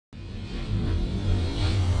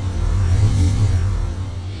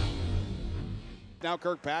Now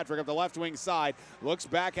Kirkpatrick up the left wing side, looks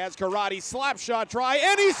back, has karate, slap shot try,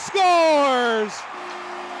 and he scores!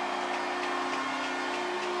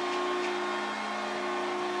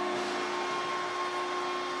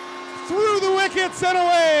 Through the wickets and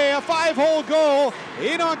away, a 5-hole goal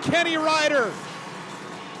in on Kenny Ryder.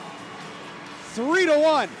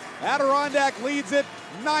 3-1, Adirondack leads it,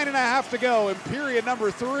 9.5 to go in period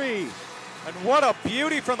number 3. And what a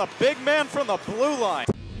beauty from the big man from the blue line.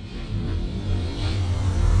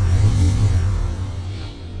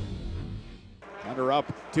 Thunder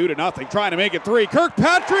up 2-0, trying to make it 3.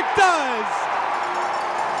 Kirkpatrick does!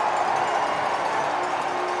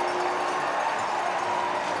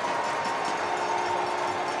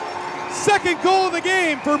 Second goal of the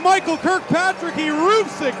game for Michael Kirkpatrick. He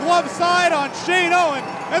roofs it glove side on Shane Owen,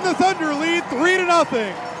 and the Thunder lead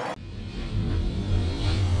 3-0.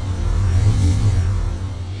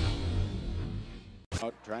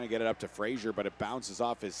 Trying to get it up to Frazier, but it bounces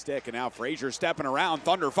off his stick, and now Frazier stepping around.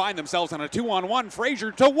 Thunder find themselves on a 2-on-1.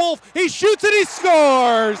 Frazier to Wolf. He shoots and he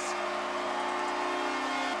scores!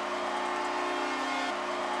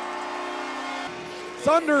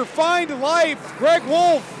 Thunder find life. Greg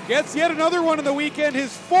Wolf gets yet another one in the weekend,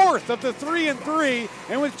 his 4th of the 3-3,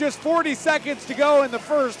 and with just 40 seconds to go in the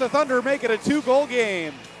first, the Thunder make it a 2-goal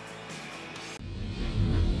game.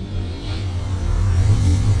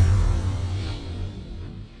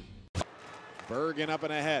 Bergen up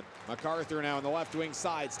and ahead. MacArthur now on the left wing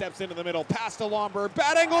side, steps into the middle, pass to Lombard,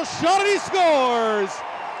 bad angle shot, and he scores!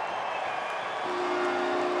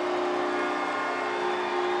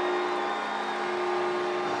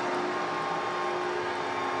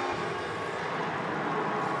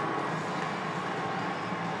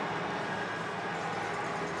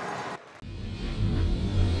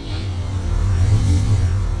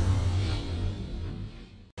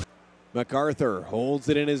 MacArthur holds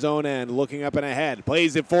it in his own end, looking up and ahead,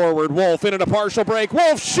 plays it forward. Wolf in a partial break.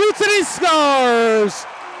 Wolf shoots and he scores!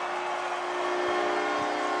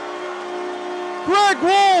 Greg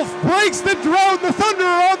Wolf breaks the drought. The Thunder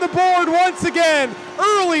are on the board once again.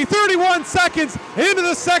 Early, 31 seconds into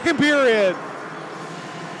the second period.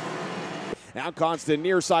 Now Constant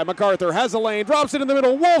near side. MacArthur has a lane, drops it in the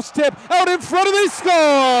middle. Wolf's tip out in front, and they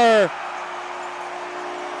score!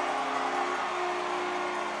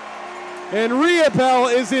 And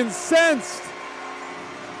Riopel is incensed.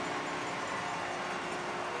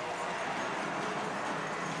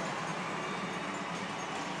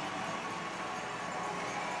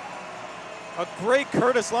 A great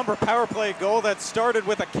Curtis Lumber power play goal that started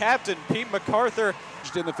with a captain, Pete MacArthur.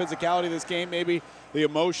 In the physicality of this game, maybe the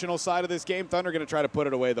emotional side of this game. Thunder going to try to put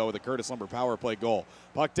it away, though, with a Curtis Lumber power play goal.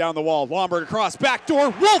 Puck down the wall. Lombard across, backdoor.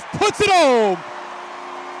 Wolf puts it home.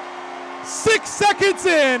 6 seconds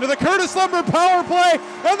in to the Curtis Lumber power play,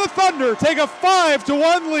 and the Thunder take a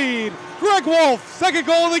 5-1 lead. Greg Wolf, second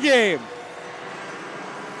goal of the game.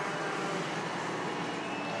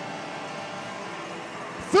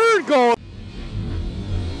 Third goal.